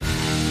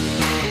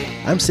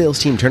I'm sales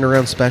team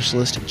turnaround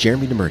specialist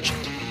Jeremy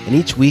DeMerchant, and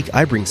each week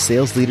I bring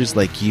sales leaders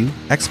like you,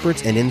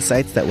 experts and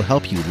insights that will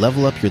help you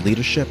level up your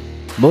leadership,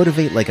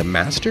 motivate like a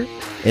master,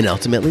 and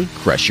ultimately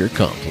crush your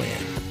comp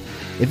plan.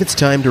 If it's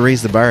time to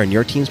raise the bar on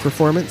your team's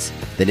performance,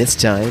 then it's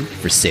time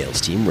for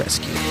Sales Team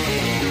Rescue.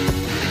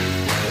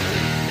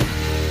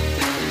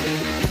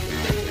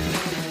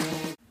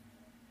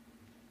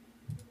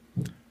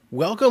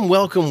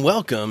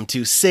 Welcome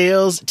to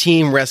Sales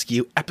Team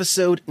Rescue,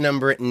 episode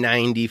number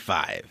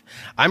 95.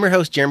 I'm your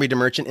host, Jeremy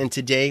DeMerchant, and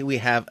today we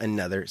have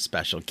another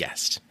special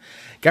guest.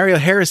 Gario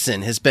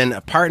Harrison has been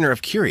a partner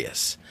of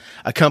Curious,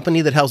 a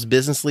company that helps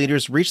business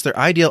leaders reach their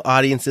ideal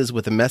audiences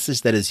with a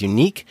message that is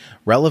unique,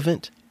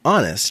 relevant,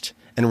 honest,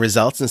 and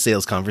results in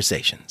sales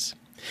conversations.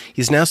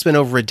 He's now spent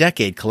over a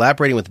decade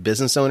collaborating with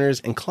business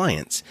owners and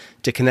clients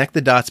to connect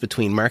the dots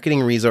between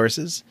marketing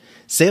resources,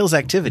 sales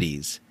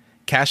activities,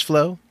 cash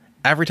flow,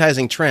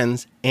 advertising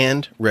trends,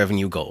 and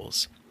revenue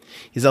goals.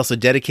 He's also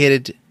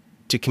dedicated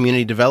to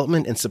community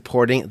development and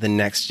supporting the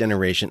next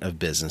generation of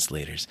business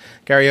leaders.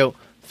 Gario,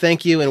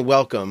 thank you and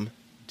welcome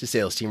to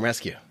Sales Team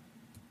Rescue.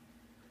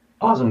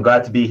 Awesome.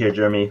 Glad to be here,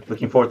 Jeremy.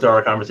 Looking forward to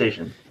our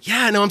conversation.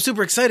 Yeah, no, I'm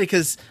super excited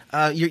because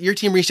your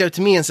team reached out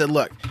to me and said,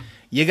 look,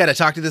 you got to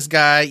talk to this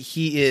guy.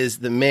 He is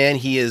the man.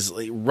 He is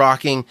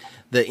rocking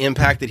the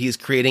impact that he's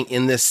creating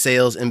in this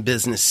sales and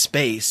business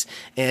space.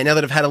 And now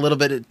that I've had a little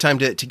bit of time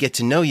to get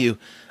to know you,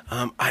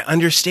 I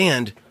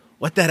understand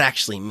what that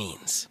actually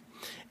means.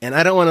 And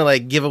I don't want to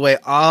give away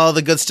all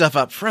the good stuff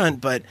up front,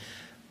 but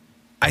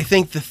I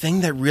think the thing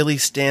that really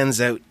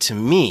stands out to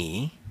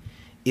me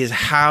is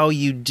how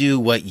you do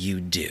what you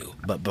do.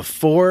 But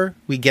before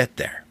we get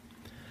there,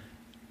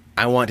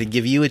 I want to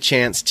give you a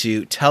chance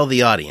to tell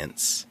the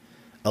audience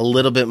a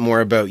little bit more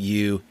about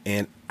you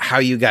and how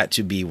you got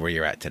to be where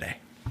you're at today.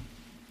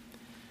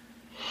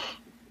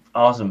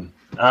 Awesome.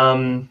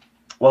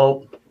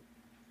 Well,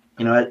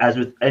 as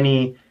with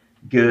any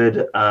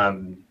good,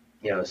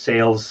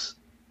 sales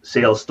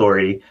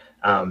story,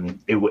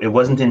 it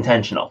wasn't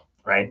intentional,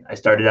 right? I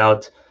started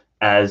out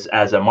as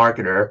a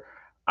marketer,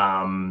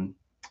 and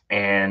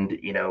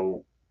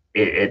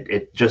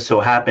it just so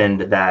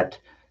happened that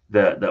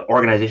the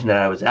organization that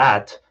I was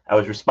at, I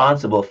was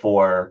responsible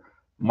for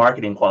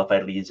marketing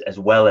qualified leads as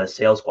well as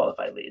sales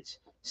qualified leads.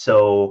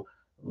 So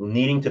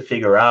needing to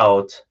figure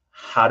out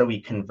how do we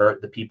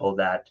convert the people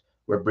that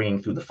we're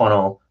bringing through the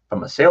funnel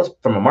from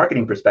a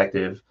marketing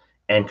perspective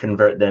and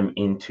convert them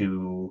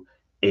into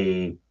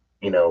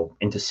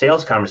into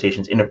sales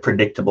conversations in a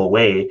predictable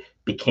way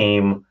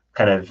became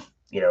kind of,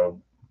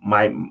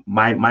 my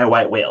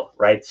white whale,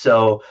 right?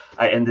 So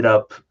I ended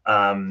up,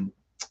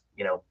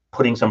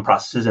 putting some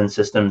processes and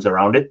systems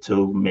around it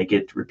to make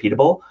it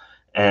repeatable.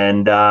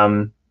 And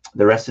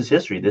the rest is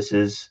history. This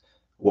is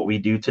what we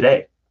do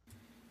today.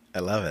 I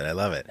love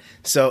it.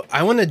 So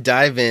I want to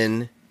dive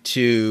in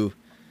to,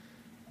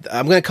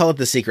 I'm going to call it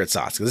the secret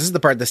sauce, because this is the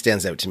part that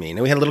stands out to me.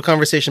 Now, we had a little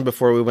conversation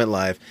before we went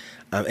live,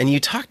 and you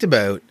talked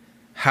about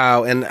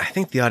how, and I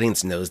think the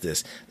audience knows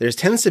this, there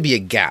tends to be a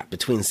gap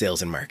between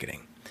sales and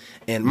marketing.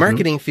 And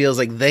marketing feels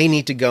like they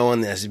need to go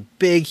on this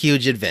big,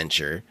 huge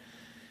adventure,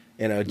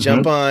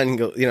 jump on,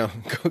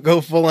 go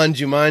full on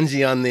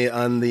Jumanji on the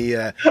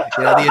the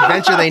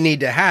adventure they need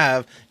to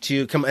have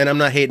to come. And I'm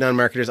not hating on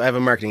marketers. I have a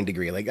marketing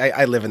degree.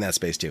 I live in that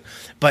space too.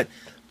 But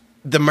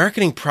the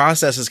marketing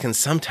processes can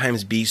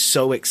sometimes be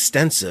so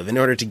extensive in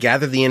order to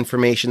gather the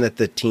information that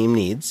the team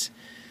needs,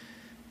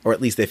 or at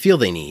least they feel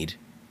they need,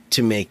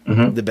 to make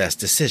the best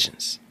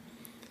decisions.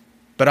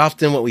 But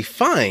often what we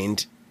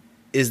find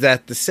is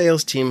that the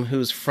sales team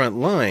who's front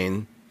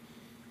line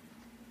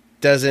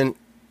doesn't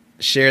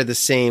share the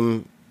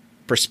same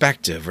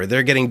perspective, or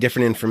they're getting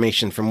different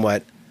information from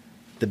what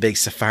the big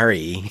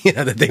safari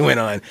that they went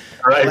on.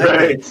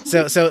 Right.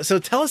 So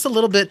tell us a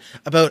little bit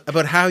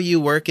about how you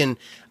work and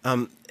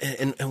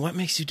what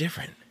makes you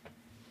different.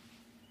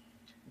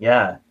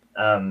 Yeah.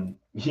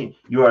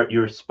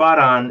 You're spot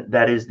on.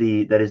 That is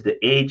the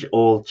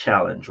age-old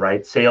challenge,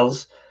 right?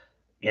 Sales,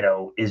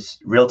 is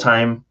real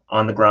time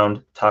on the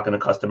ground, talking to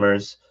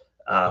customers,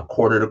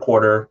 quarter to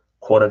quarter,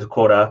 quota to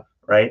quota,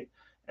 right?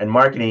 And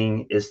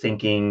marketing is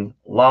thinking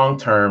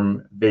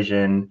long-term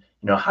vision.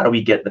 How do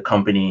we get the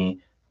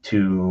company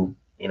to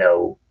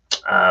the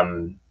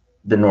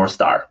North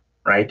Star,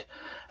 right?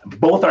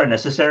 Both are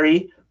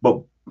necessary,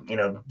 but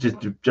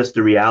just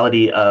the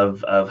reality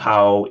of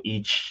how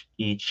each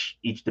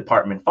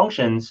department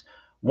functions.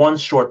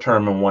 One's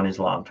short-term and one is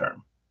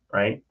long-term,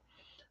 right?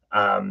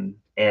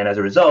 And as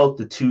a result,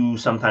 the two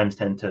sometimes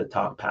tend to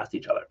talk past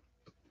each other.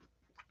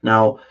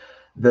 Now,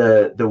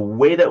 the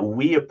way that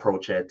we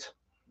approach it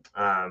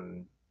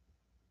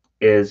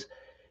is,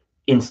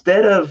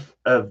 instead of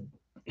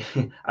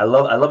I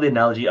love the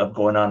analogy of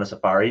going on a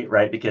safari,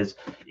 right? Because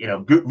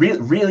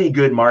really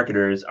good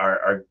marketers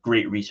are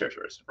great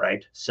researchers,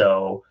 right?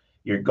 So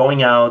you're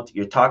going out,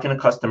 you're talking to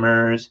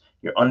customers,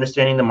 you're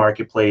understanding the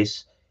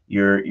marketplace,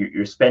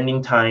 you're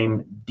spending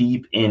time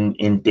deep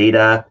in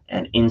data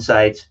and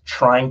insights,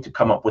 trying to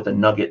come up with a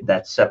nugget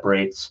that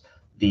separates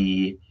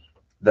the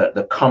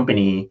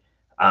company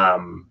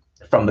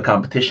from the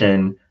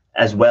competition,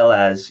 as well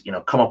as,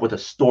 come up with a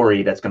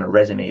story that's going to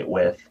resonate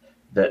with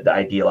the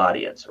ideal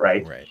audience,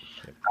 right? Right.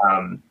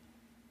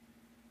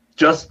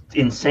 Just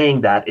in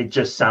saying that, it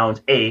just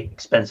sounds A,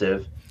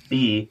 expensive,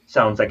 B,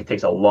 sounds like it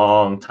takes a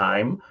long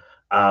time.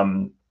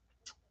 And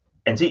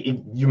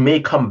C, you may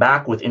come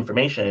back with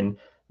information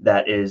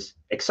that is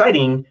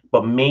exciting,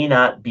 but may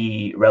not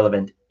be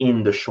relevant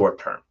in the short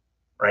term,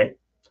 right?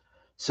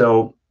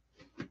 So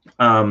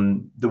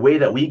the way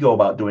that we go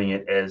about doing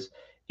it is,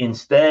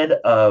 instead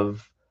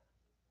of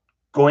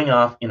going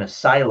off in a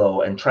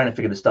silo and trying to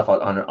figure this stuff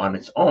out on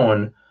its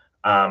own,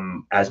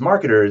 as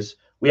marketers,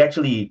 we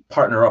actually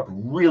partner up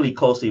really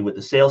closely with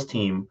the sales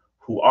team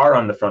who are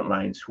on the front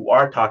lines, who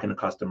are talking to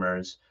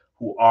customers,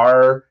 who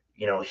are,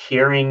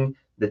 hearing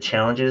the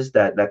challenges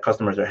that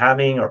customers are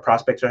having or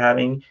prospects are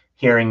having,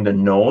 hearing the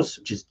no's,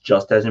 which is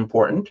just as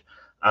important,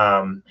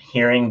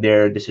 hearing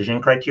their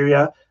decision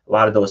criteria, a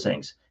lot of those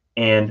things,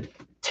 and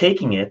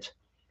taking it,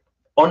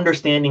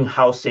 understanding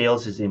how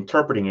sales is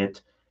interpreting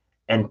it,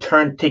 and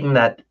taking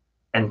that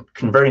and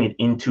converting it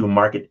into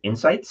market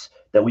insights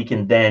that we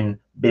can then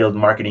build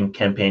marketing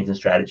campaigns and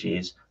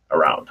strategies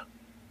around.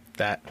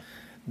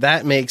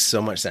 That makes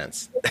so much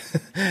sense.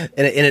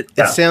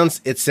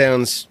 It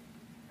sounds,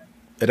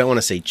 I don't want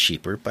to say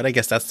cheaper, but I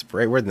guess that's the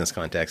right word in this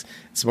context.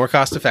 It's more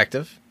cost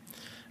effective.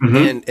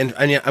 Mm-hmm.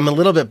 And I'm a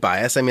little bit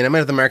biased. I mean, I might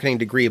have the marketing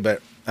degree,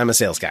 but I'm a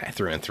sales guy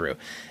through and through.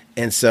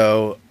 And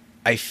so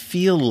I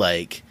feel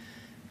like,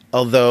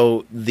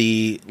 although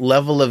the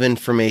level of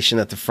information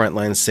that the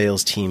frontline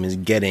sales team is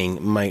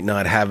getting might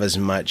not have as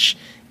much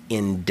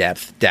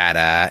in-depth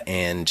data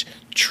and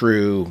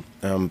true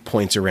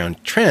points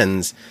around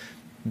trends,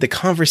 the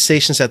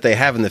conversations that they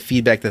have and the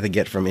feedback that they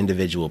get from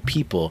individual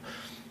people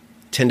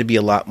tend to be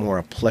a lot more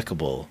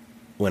applicable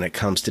when it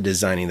comes to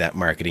designing that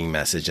marketing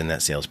message and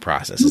that sales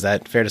process. Is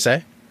that fair to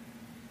say?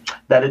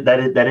 That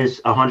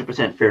is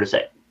 100% fair to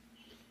say.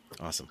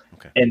 Awesome.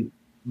 Okay. And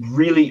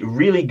really,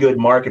 really good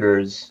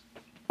marketers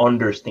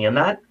understand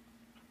that,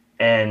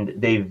 and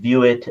they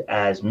view it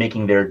as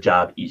making their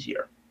job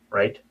easier,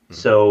 right? Mm-hmm.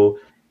 So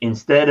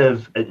instead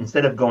of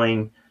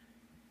going,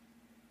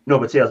 no,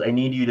 but sales, I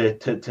need you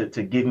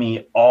to give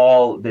me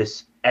all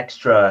this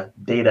extra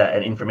data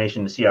and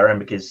information to CRM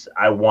because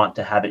I want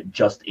to have it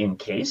just in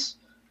case,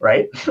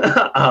 right?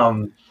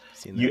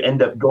 You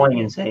end up going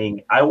and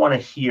saying, I want to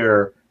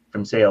hear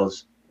from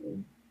sales,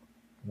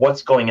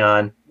 what's going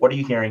on? What are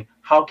you hearing?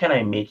 How can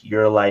I make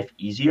your life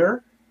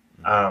easier?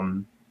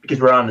 Because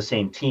we're on the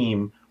same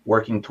team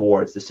working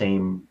towards the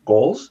same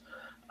goals.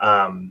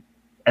 And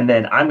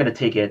then I'm going to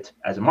take it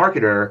as a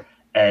marketer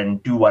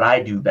and do what I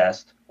do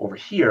best over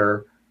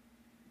here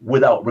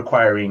without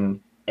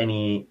requiring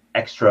any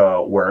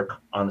extra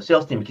work on the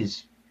sales team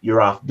because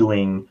you're off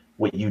doing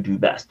what you do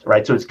best,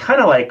 right? So it's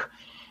kind of like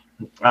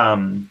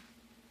the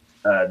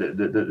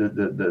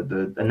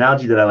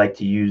analogy that I like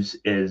to use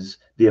is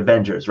the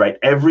Avengers, right?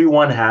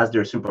 Everyone has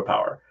their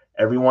superpower.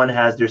 Everyone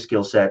has their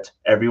skill set.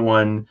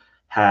 Everyone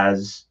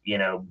has,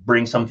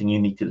 bring something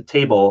unique to the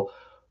table,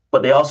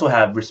 but they also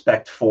have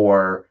respect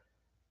for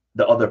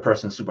the other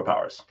person's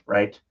superpowers,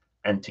 right?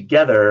 And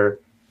together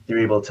they're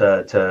able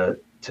to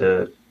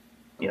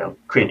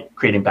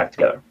create impact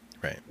together.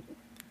 Right.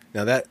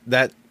 Now that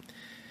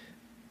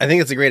I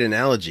think it's a great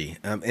analogy.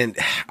 And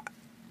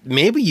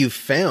maybe you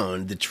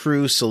found the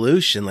true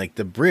solution, like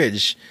the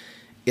bridge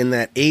in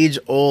that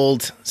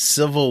age-old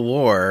civil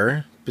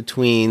war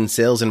between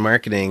sales and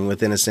marketing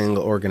within a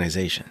single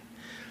organization.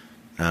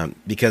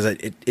 Because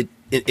it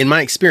in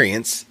my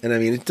experience, and I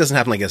mean, it doesn't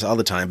happen like this all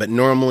the time, but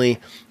normally,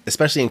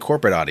 especially in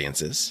corporate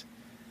audiences,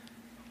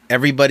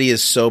 everybody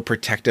is so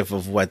protective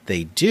of what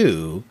they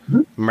do.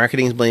 Mm-hmm.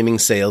 Marketing is blaming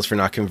sales for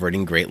not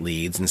converting great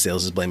leads, and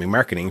sales is blaming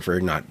marketing for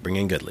not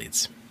bringing good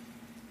leads.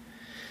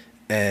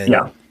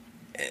 And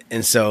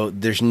so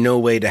there's no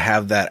way to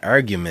have that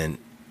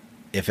argument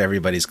if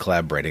everybody's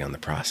collaborating on the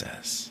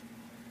process.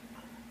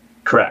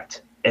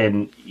 Correct.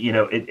 And,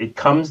 it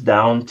comes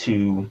down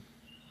to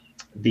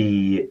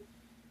the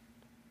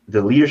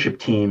leadership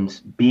teams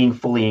being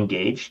fully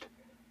engaged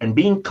and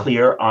being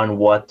clear on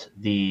what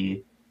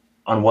the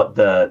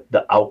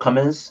outcome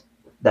is,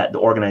 that the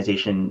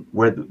organization,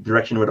 where the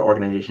direction where the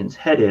organization's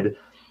headed,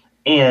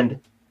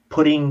 and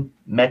putting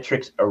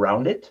metrics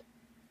around it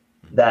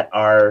that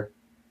are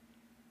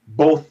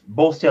both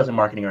sales and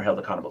marketing are held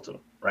accountable to,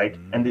 right?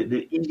 Mm-hmm. And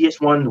the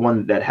easiest one, the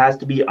one that has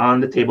to be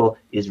on the table,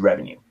 is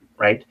revenue,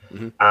 right?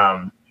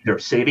 Mm-hmm. They're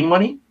saving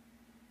money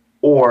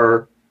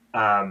or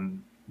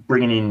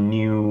bringing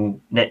in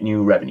net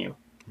new revenue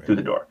through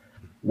the door.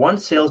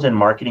 Once sales and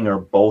marketing are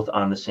both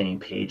on the same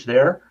page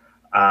there,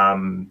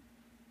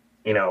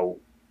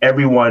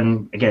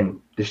 everyone,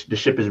 again, the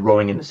ship is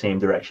rowing in the same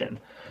direction.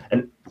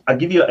 And I'll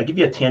give you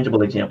a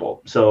tangible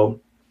example. So,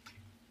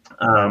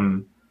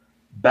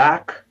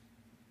 back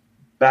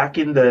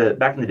in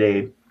the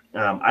day,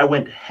 I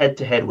went head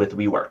to head with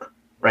WeWork,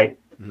 right?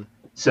 Mm-hmm.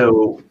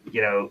 So,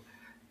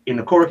 in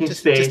the co-working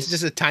space,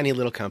 just a tiny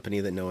little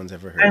company that no one's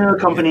ever heard. Tiny little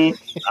company.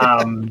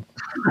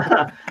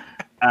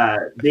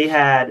 They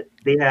had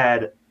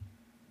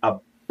a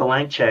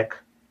blank check.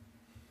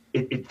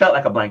 It felt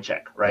like a blank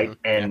check, right?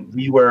 Mm-hmm. And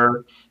we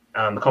were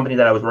the company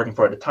that I was working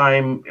for at the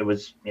time. It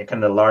was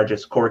kind of the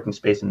largest co-working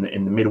space in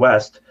the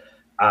Midwest,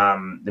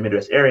 the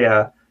Midwest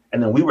area.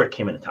 And then WeWork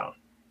came into town.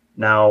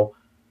 Now,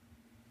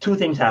 two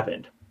things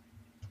happened.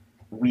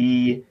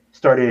 We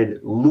started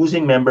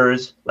losing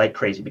members like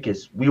crazy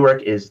because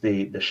WeWork is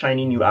the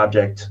shiny new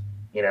object.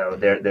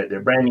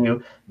 They're brand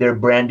new. Their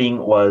branding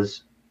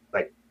was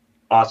like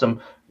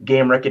awesome.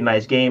 Game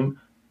recognized game.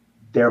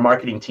 Their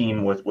marketing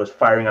team was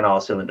firing on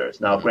all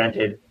cylinders. Now,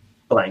 granted,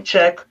 blank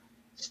check,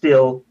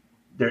 still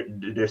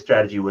their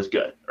strategy was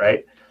good,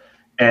 right?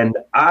 And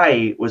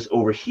I was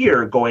over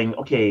here going,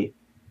 okay,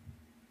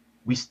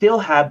 we still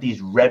have these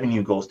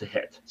revenue goals to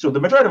hit. So the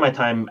majority of my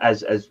time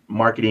as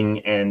marketing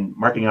and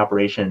marketing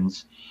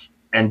operations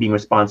and being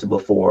responsible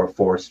for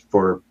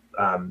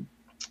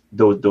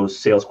those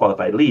sales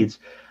qualified leads,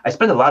 I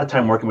spend a lot of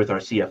time working with our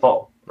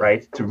CFO,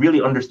 right? To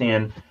really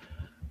understand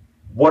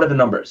what are the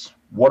numbers,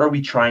 what are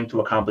we trying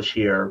to accomplish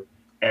here.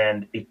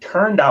 And it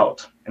turned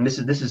out, and this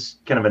is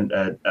kind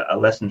of a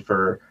lesson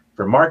for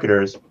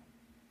marketers.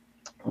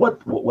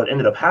 What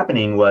ended up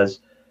happening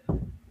was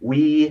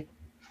we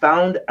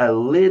found a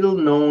little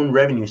known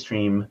revenue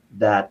stream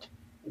that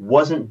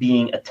wasn't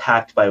being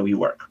attacked by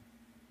WeWork,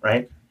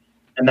 right?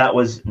 And that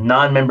was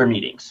non-member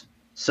meetings.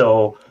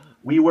 So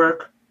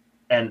WeWork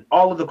and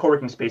all of the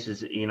co-working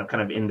spaces,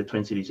 kind of in the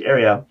Twin Cities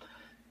area,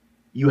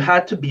 you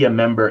had to be a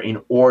member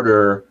in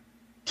order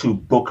to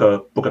book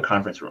a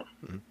conference room.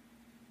 Mm-hmm.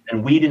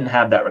 And we didn't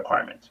have that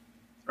requirement,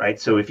 right?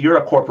 So if you're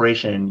a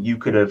corporation, you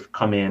could have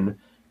come in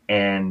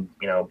and,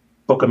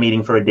 book a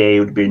meeting for a day. It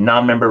would be a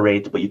non-member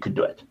rate, but you could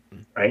do it,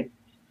 right?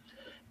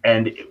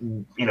 And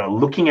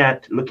looking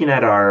at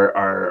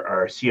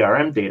our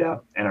CRM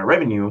data and our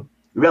revenue,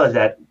 we realized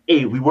that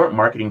A, we weren't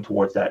marketing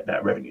towards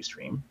that revenue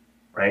stream,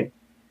 right?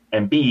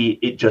 And B,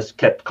 it just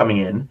kept coming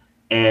in.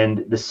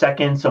 And the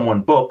second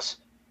someone books,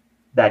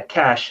 that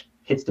cash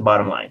hits the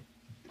bottom line,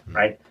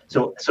 right?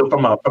 So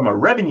from a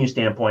revenue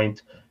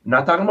standpoint,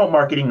 not talking about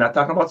marketing, not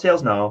talking about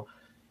sales now,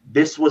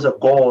 this was a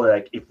goal.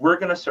 Like, if we're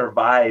going to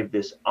survive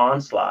this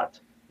onslaught,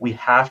 we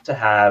have to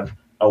have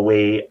a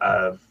way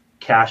of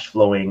cash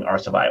flowing our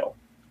survival,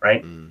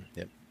 right?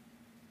 Yep.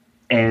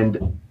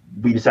 And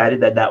we decided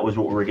that was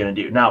what we were going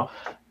to do. Now,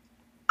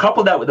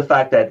 couple that with the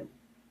fact that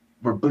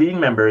we're bleeding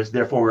members,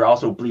 therefore we're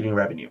also bleeding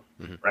revenue,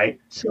 right?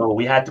 So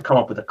we had to come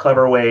up with a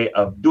clever way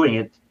of doing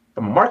it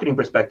from a marketing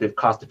perspective,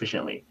 cost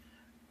efficiently.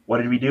 What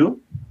did we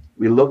do?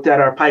 We looked at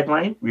our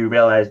pipeline. We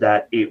realized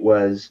that it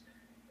was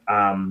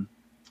admins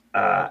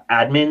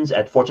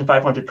at Fortune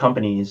 500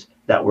 companies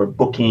that were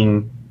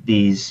booking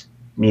these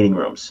meeting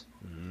rooms.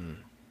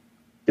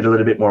 Did a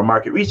little bit more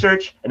market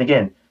research. And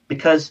again,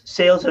 because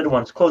sales are the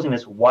ones closing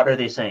this, what are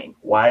they saying?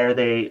 Why are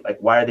they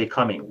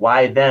coming?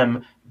 Why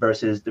them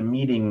versus the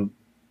meeting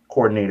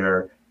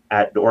coordinator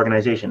at the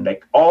organization?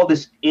 Like, all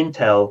this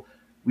intel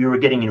we were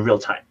getting in real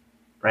time,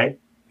 right?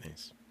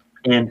 Nice.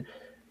 And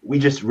we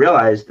just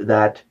realized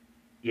that,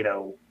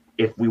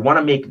 if we want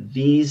to make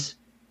these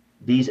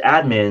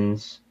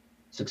admins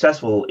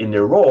successful in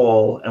their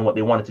role and what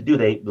they wanted to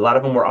do, a lot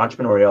of them were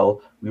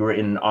entrepreneurial. We were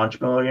in an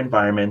entrepreneurial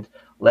environment.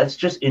 Let's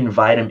just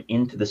invite them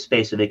into the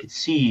space so they could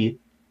see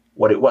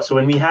what it was. So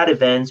when we had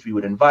events, we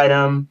would invite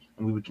them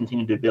and we would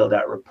continue to build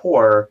that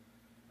rapport.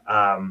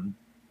 And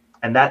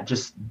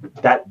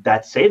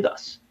that saved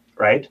us,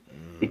 right?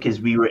 Because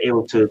we were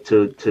able to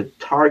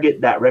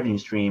target that revenue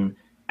stream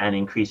and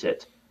increase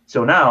it.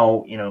 So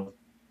now,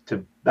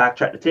 to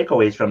backtrack the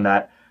takeaways from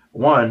that,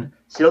 one,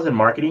 sales and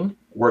marketing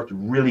worked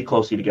really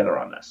closely together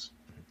on this,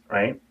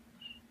 right?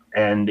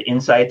 And the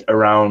insight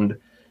around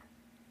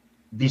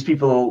these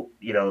people,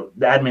 the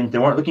admin, they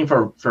weren't looking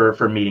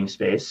for meeting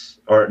space,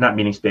 or not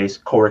meeting space,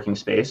 co-working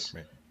space.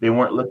 Right. They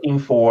weren't looking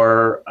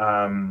for,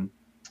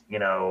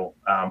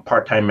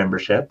 part-time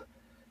membership.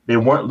 They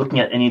weren't looking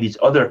at any of these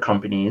other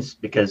companies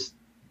because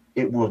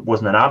it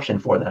wasn't an option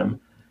for them.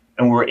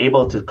 And we were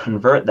able to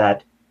convert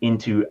that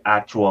into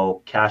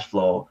actual cash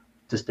flow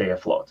to stay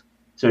afloat.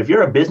 So if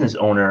you're a business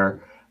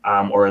owner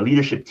or a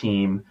leadership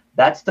team,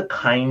 that's the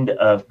kind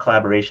of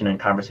collaboration and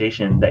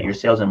conversation that your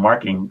sales and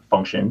marketing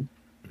function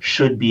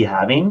should be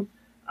having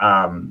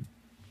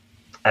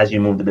as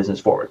you move the business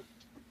forward.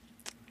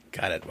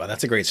 Got it. Wow,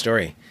 that's a great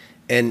story.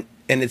 And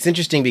it's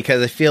interesting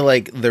because I feel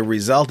like the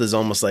result is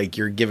almost like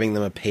you're giving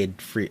them a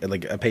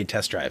paid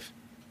test drive,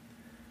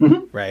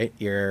 right?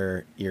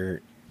 You're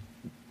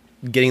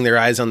getting their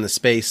eyes on the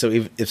space. So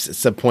if at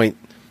some point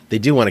they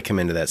do want to come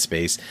into that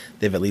space,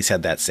 they've at least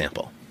had that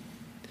sample.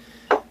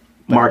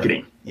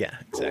 Marketing. Yeah,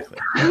 exactly.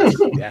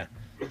 Yeah.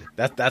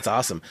 That's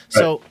awesome.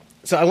 So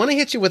I want to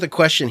hit you with a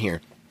question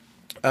here.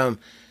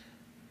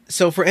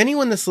 So for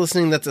anyone that's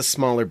listening, that's a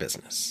smaller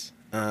business,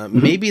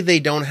 maybe they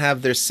don't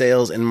have their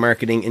sales and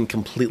marketing in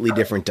completely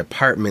different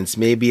departments.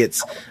 Maybe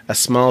it's a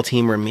small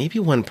team or maybe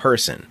one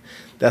person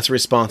that's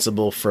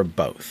responsible for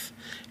both.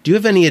 Do you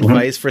have any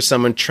advice for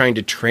someone trying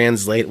to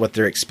translate what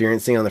they're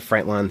experiencing on the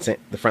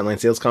frontline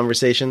sales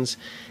conversations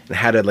and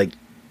how to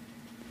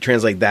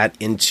translate that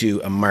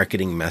into a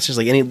marketing message?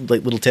 Any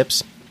little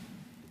tips?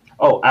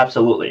 Oh,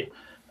 absolutely.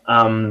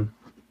 Um,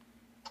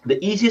 the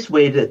easiest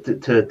way to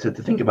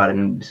think about it,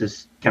 and this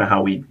is kind of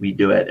how we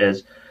do it,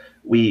 is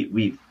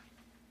we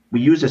we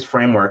use this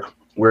framework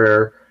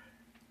where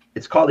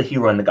it's called the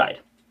hero and the guide,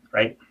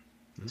 right?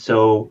 Mm-hmm.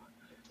 So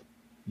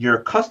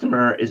your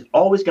customer is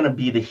always going to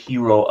be the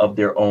hero of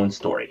their own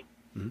story.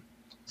 Mm-hmm.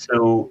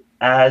 So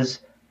as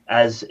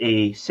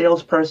a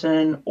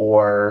salesperson,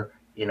 or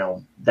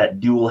that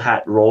dual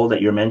hat role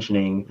that you're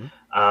mentioning,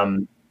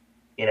 mm-hmm.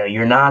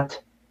 You're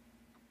not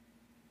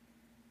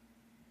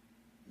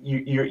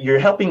you're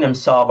helping them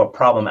solve a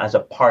problem as a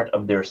part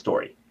of their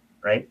story,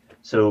 right?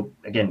 So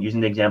again,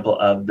 using the example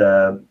of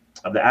the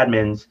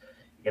admins,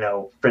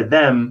 for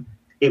them,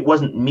 it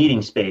wasn't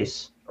meeting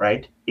space,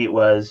 right? It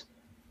was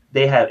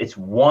it's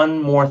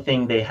one more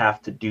thing they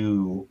have to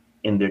do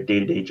in their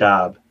day-to-day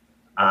job.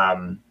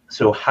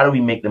 So how do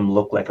we make them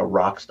look like a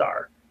rock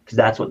star? Because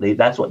that's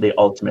what they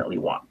ultimately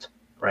want,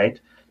 right?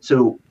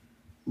 So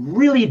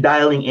really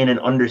dialing in and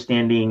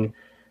understanding,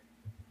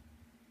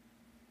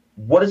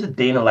 what does a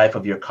day in the life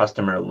of your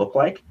customer look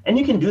like? And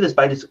you can do this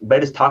by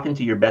just talking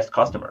to your best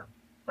customer,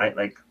 right?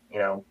 Like,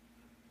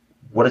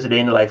 what does a day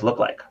in the life look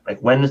like? Like,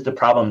 when does the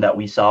problem that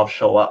we solve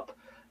show up?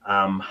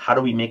 How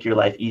do we make your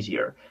life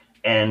easier?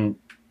 And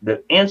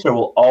the answer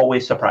will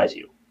always surprise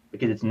you,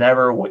 because it's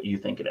never what you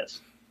think it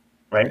is,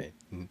 right?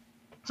 Mm-hmm.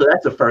 So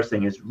that's the first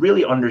thing, is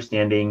really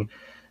understanding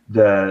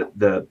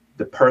the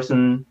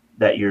person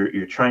that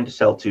you're trying to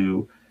sell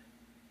to,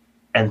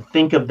 and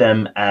think of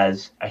them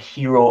as a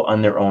hero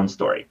on their own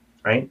story,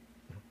 right?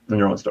 On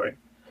their own story.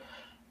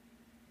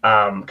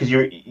 Because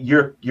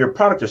your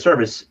product or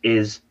service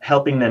is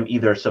helping them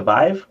either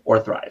survive or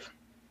thrive,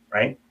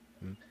 right?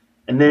 Mm-hmm.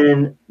 And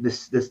then the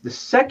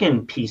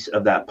second piece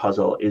of that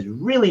puzzle is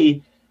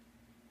really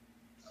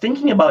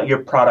thinking about your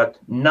product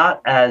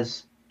not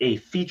as a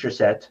feature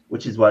set,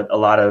 which is what a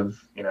lot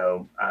of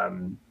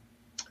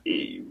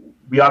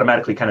we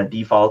automatically kind of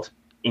default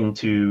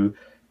into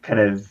kind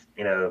of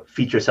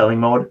feature selling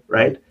mode,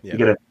 right? Yeah. You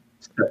got to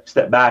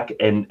step back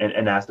and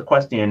ask the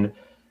question,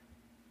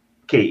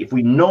 okay, if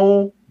we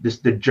know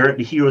the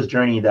hero's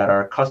journey that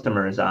our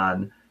customer is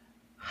on,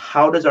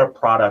 how does our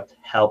product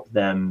help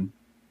them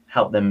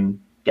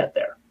get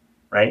there,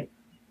 right?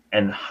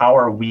 And how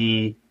are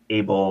we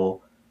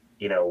able,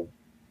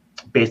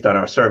 based on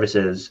our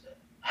services,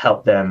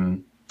 help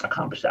them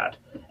accomplish that?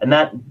 And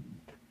that,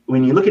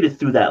 when you look at it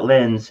through that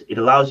lens, it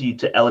allows you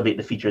to elevate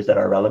the features that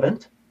are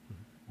relevant.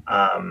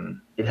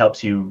 It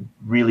helps you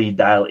really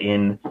dial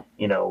in,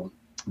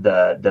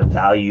 the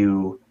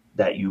value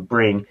that you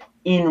bring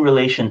in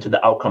relation to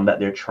the outcome that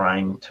they're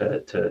trying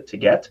to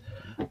get.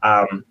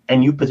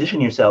 And you position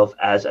yourself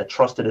as a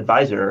trusted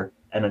advisor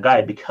and a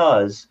guide,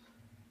 because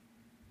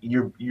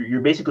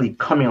you're basically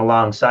coming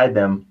alongside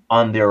them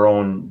on their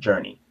own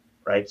journey,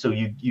 right? So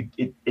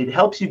it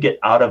helps you get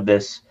out of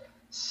this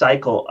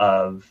cycle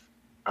of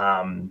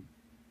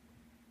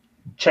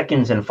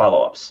check-ins and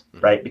follow-ups,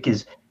 right?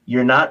 Because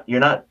you're not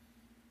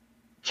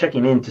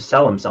checking in to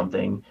sell them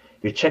something,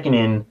 you're checking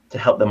in to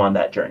help them on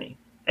that journey.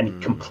 And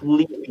it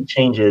completely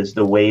changes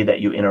the way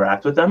that you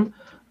interact with them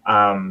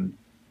from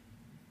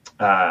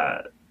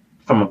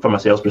a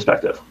sales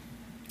perspective.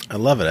 I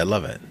love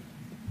it.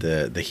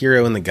 The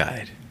hero and the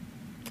guide.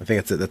 I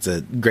think that's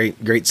a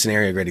great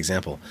scenario, great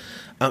example.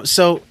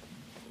 So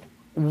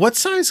what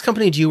size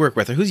company do you work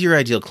with, or who's your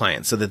ideal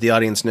client, so that the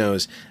audience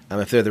knows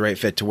if they're the right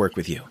fit to work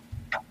with you?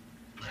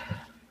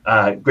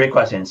 Great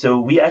question. So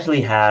we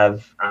actually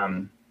have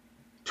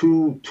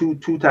two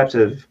types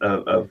of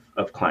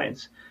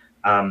clients.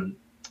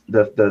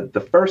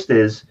 The first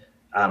is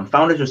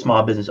founders or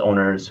small business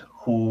owners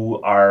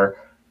who are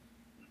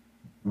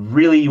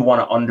really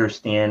want to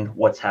understand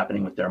what's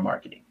happening with their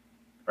marketing,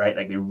 right?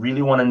 Like, they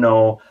really want to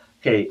know,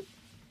 okay,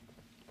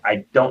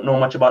 I don't know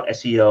much about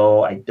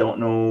SEO. I don't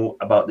know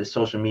about this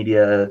social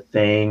media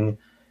thing.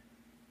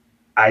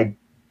 I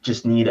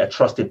just need a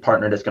trusted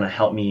partner that's going to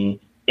help me,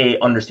 A,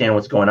 understand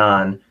what's going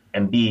on,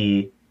 and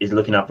B, is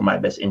looking out for my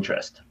best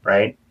interest,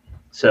 right?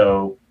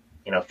 So,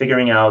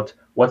 figuring out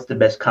what's the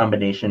best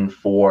combination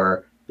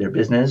for their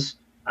business.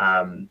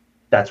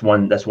 That's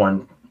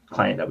one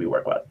client that we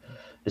work with.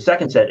 The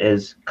second set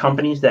is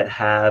companies that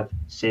have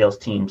sales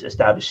teams,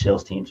 established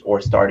sales teams,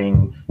 or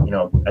starting,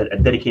 a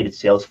dedicated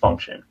sales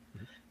function.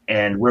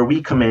 And where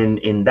we come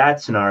in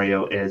that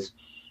scenario is,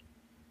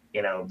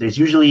 there's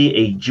usually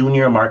a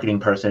junior marketing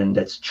person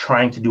that's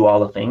trying to do all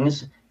the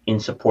things in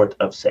support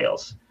of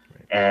sales.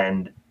 Right.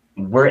 And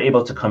we're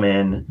able to come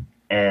in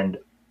and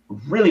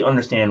really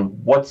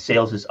understand what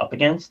sales is up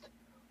against,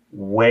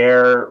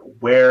 where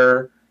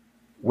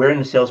in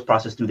the sales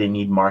process do they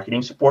need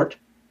marketing support,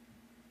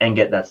 and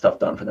get that stuff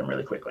done for them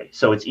really quickly.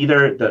 So it's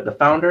either the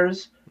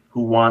founders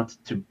who want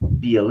to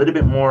be a little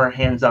bit more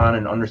hands-on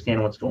and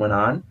understand what's going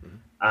on,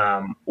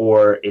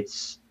 or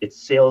it's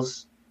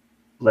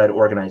sales-led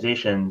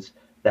organizations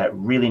that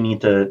really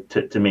need to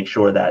make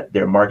sure that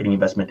their marketing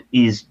investment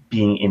is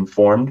being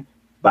informed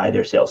by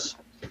their sales.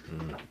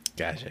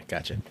 Gotcha.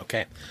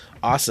 Okay,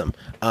 awesome.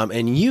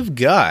 And you've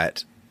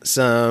got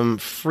some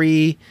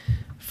free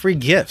free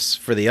gifts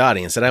for the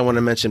audience that I want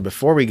to mention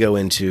before we go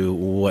into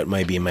what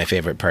might be my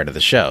favorite part of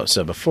the show.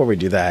 So before we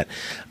do that,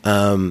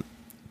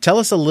 tell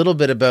us a little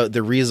bit about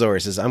the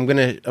resources. I'm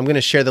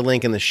gonna share the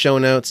link in the show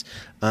notes,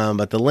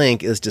 but the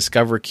link is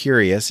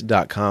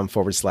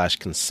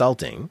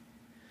discovercurious.com/consulting.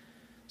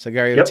 So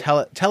Gary,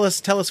 Yep. tell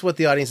us what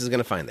the audience is going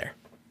to find there.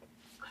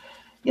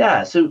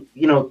 Yeah. So,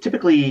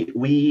 typically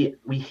we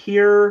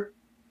hear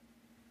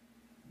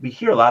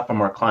a lot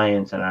from our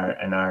clients and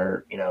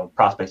our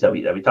prospects that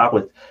we talk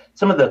with.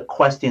 Some of the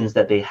questions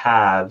that they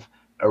have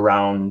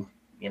around,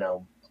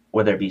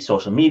 whether it be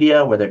social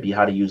media, whether it be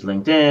how to use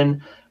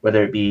LinkedIn,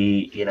 whether it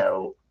be,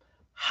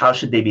 how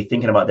should they be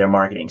thinking about their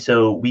marketing.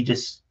 So we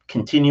just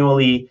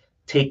continually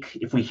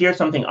if we hear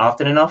something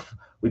often enough,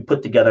 we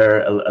put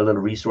together a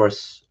little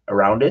resource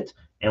around it,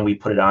 and we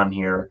put it on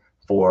here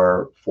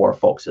for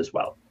folks as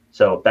well.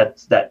 So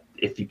that's that.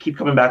 If you keep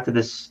coming back to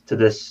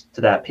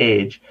that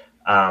page,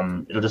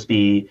 it'll just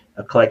be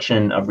a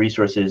collection of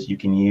resources you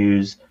can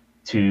use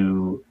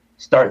to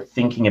start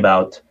thinking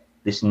about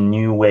this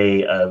new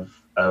way of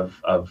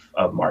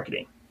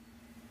marketing.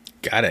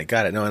 Got it.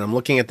 No, and I'm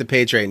looking at the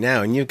page right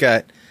now, and you've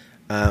got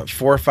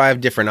 4 or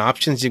 5 different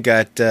options. You've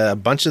got a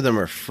bunch of them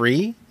are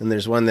free, and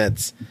there's one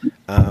that's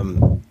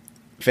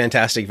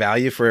fantastic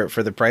value for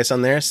the price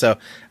on there. So,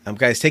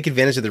 guys, take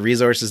advantage of the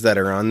resources that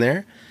are on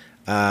there.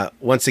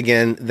 Once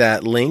again,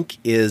 that link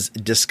is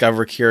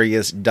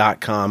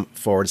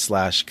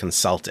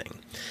discovercurious.com/consulting.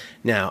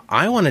 Now,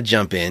 I want to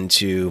jump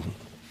into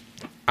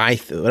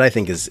what I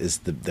think is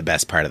the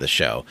best part of the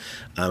show.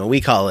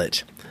 We call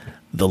it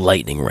the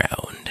lightning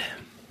round.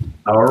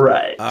 All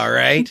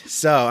right.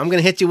 So I'm going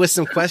to hit you with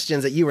some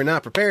questions that you were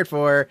not prepared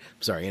for.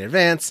 Sorry in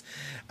advance.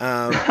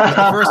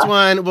 The first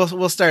one,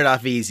 we'll start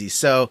off easy.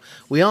 So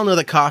we all know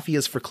that coffee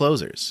is for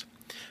closers.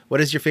 What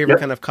is your favorite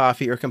kind of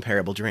coffee or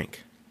comparable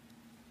drink?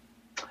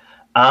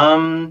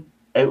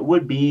 It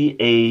would be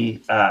a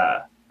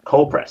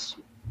cold press.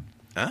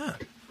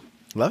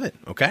 Love it.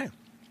 Okay.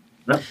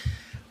 Yep.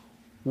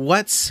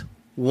 What's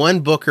one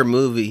book or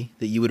movie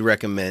that you would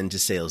recommend to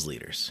sales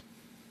leaders?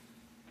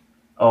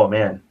 Oh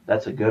man,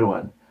 that's a good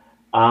one.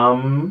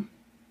 I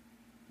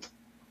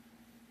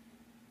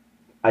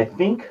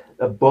think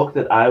a book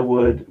that I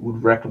would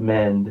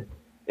recommend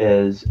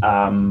is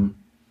StoryBrand.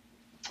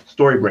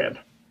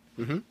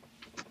 Mm-hmm.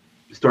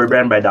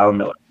 StoryBrand by Donald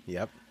Miller.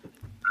 Yep.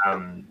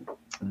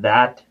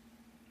 That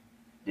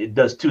it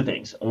does 2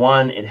 things.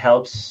 One, it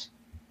helps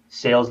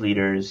sales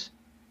leaders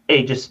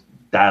just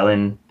dial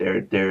in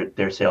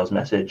their sales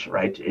message,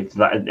 right? It's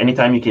not,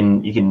 anytime you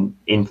can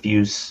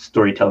infuse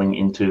storytelling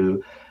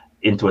into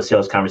a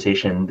sales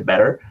conversation, the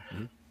better.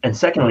 Mm-hmm. And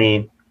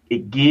secondly,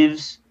 it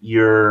gives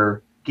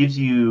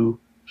you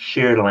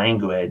shared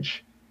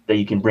language that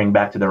you can bring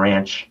back to the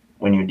ranch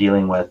when you're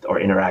dealing with or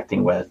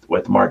interacting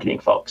with marketing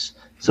folks.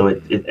 So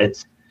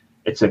it's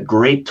a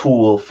great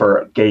tool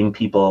for getting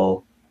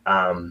people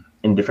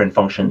in different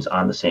functions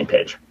on the same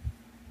page.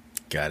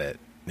 Got it.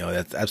 No,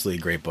 that's absolutely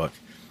a great book.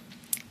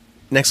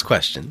 Next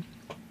question.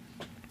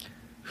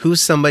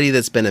 Who's somebody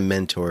that's been a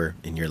mentor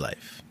in your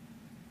life?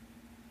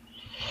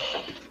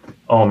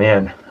 Oh,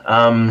 man.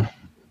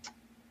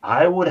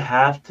 I would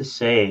have to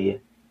say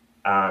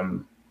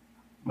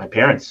my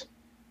parents,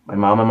 my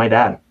mom and my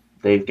dad.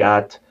 They've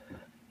got,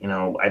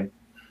 my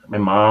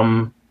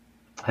mom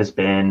has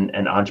been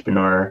an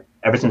entrepreneur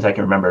ever since I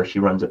can remember. She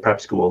runs a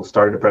prep school,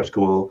 started a prep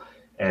school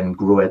and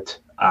grew it,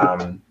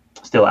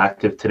 still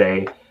active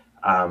today,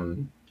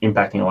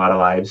 impacting a lot of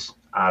lives.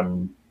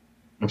 And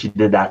she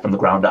did that from the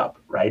ground up,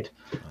 right?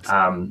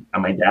 Awesome.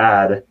 And my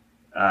dad,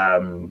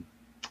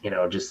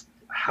 just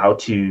how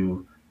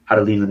to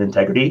lead with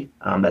integrity.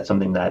 That's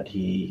something that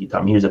he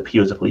taught me. He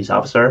was a police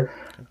officer,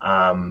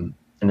 and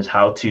is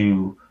how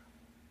to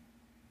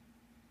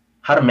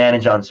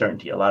manage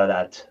uncertainty. A lot of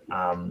that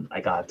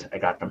I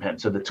got from him.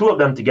 So the 2 of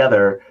them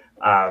together,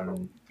 I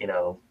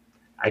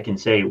can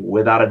say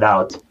without a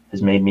doubt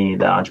has made me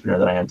the entrepreneur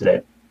that I am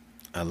today.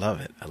 I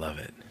love it.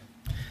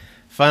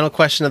 Final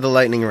question of the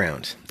lightning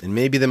round, and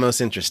maybe the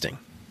most interesting.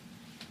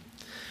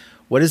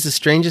 What is the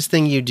strangest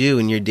thing you do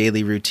in your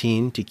daily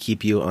routine to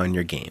keep you on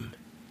your game?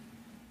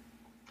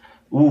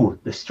 Ooh,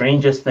 the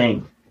strangest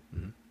thing.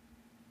 Mm-hmm.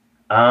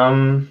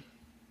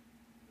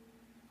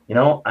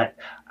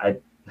 I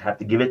have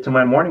to give it to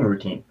my morning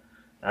routine.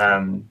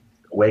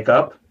 Wake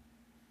up,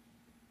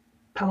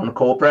 pound a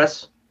cold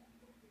press,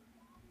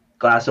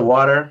 glass of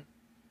water,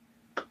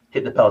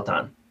 hit the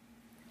Peloton.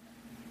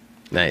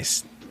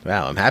 Nice.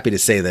 Wow, I'm happy to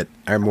say that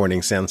our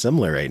mornings sound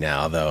similar right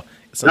now, though.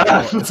 It's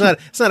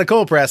not a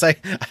cold press. I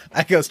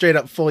go straight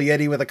up full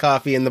Yeti with a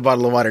coffee and the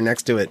bottle of water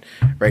next to it,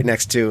 right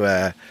next to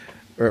the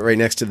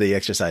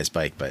exercise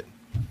bike. But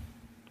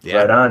yeah,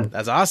 right on.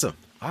 That's awesome.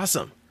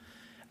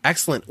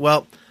 Excellent.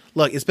 Well,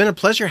 look, it's been a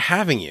pleasure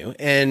having you,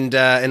 and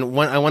I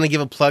want to give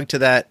a plug to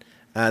that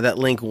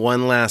link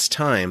one last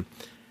time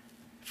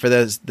for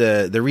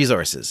the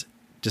resources.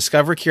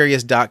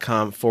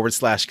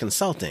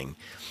 discovercurious.com/consulting.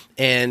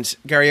 And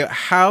Gary,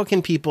 how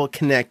can people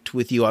connect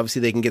with you?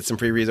 Obviously, they can get some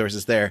free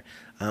resources there.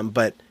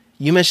 But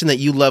you mentioned that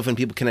you love when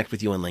people connect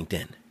with you on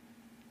LinkedIn.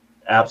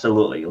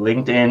 Absolutely.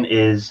 LinkedIn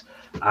is,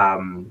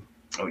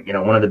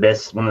 one of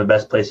the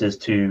best places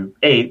to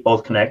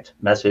both connect,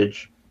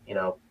 message,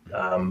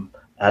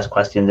 ask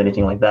questions,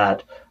 anything like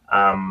that.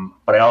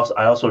 But I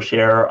also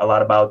share a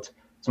lot about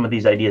some of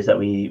these ideas that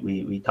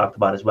we talked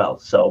about as well.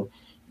 So,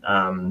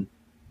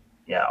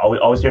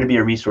 always there to be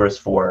a resource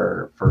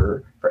for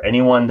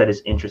anyone that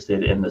is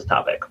interested in this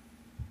topic.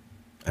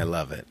 I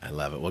love it.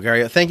 Well,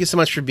 Gary, thank you so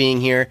much for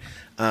being here.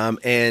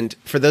 And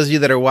for those of you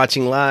that are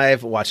watching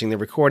live, watching the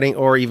recording,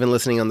 or even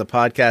listening on the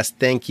podcast,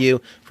 thank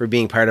you for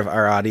being part of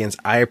our audience.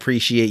 I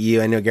appreciate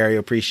you. I know Gary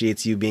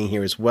appreciates you being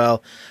here as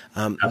well.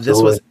 This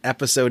was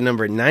episode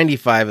number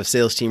 95 of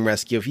Sales Team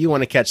Rescue. If you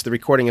want to catch the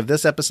recording of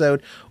this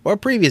episode or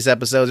previous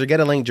episodes or get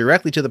a link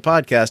directly to the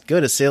podcast, go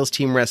to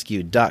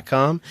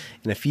salesteamrescue.com.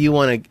 And if you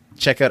want to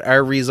check out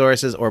our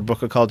resources or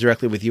book a call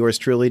directly with yours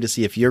truly to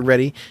see if you're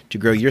ready to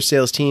grow your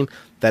sales team,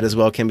 that as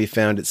well can be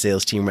found at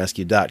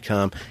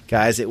salesteamrescue.com.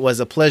 Guys, it was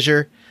a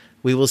pleasure.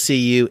 We will see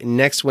you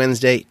next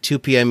Wednesday, 2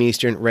 p.m.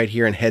 Eastern, right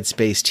here on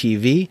Headspace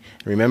TV.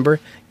 And remember,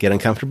 get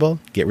uncomfortable,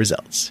 get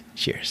results.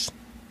 Cheers.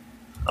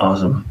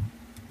 Awesome.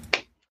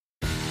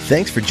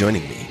 Thanks for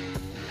joining me.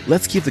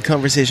 Let's keep the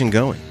conversation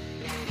going.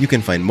 You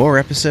can find more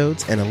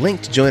episodes and a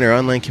link to join our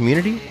online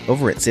community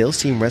over at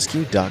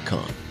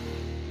salesteamrescue.com.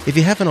 If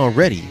you haven't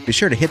already, be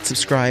sure to hit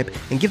subscribe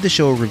and give the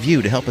show a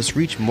review to help us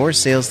reach more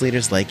sales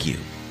leaders like you.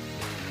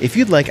 If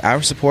you'd like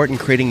our support in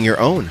creating your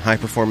own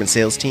high-performance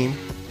sales team,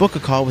 book a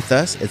call with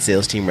us at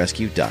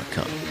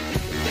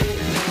salesteamrescue.com.